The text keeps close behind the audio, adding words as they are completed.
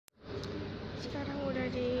Sekarang udah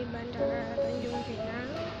di Bandara Tanjung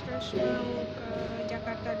Pinang, terus mau ke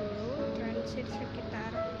Jakarta dulu, transit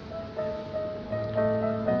sekitar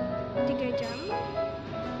 3 jam.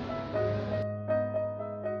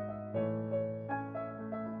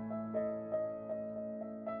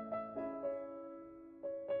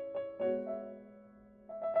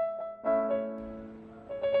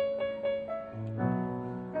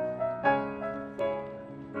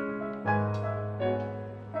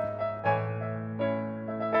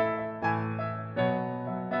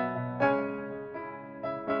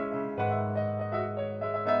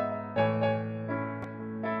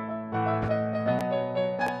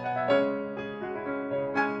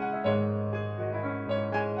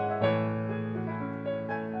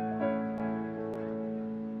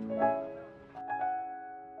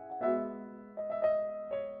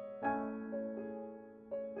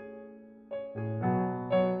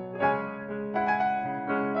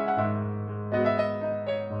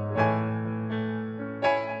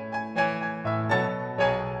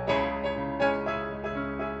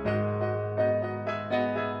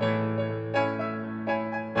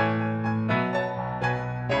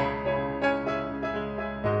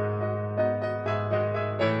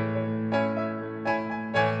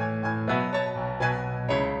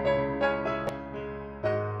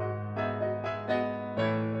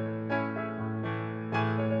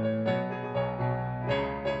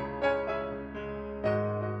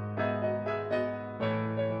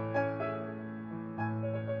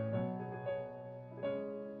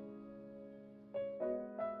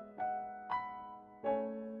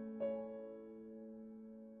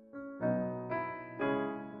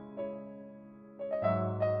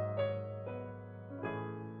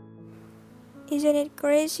 Isn't it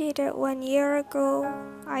crazy that 1 year ago,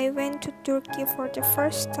 I went to Turkey for the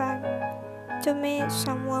first time to meet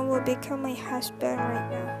someone who will become my husband right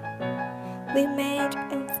now. We met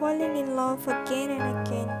and falling in love again and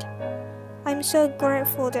again. I'm so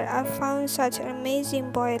grateful that I found such an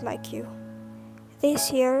amazing boy like you. This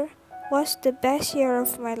year was the best year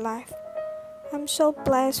of my life. I'm so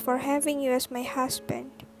blessed for having you as my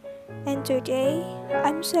husband. And today,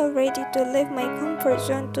 I'm so ready to leave my comfort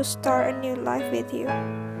zone to start a new life with you.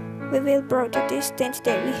 We will break the distance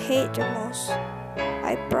that we hate the most.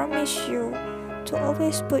 I promise you to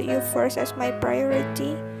always put you first as my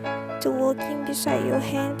priority, to walking beside you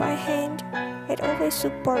hand by hand, and always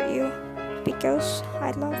support you because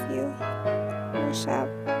I love you. Musab.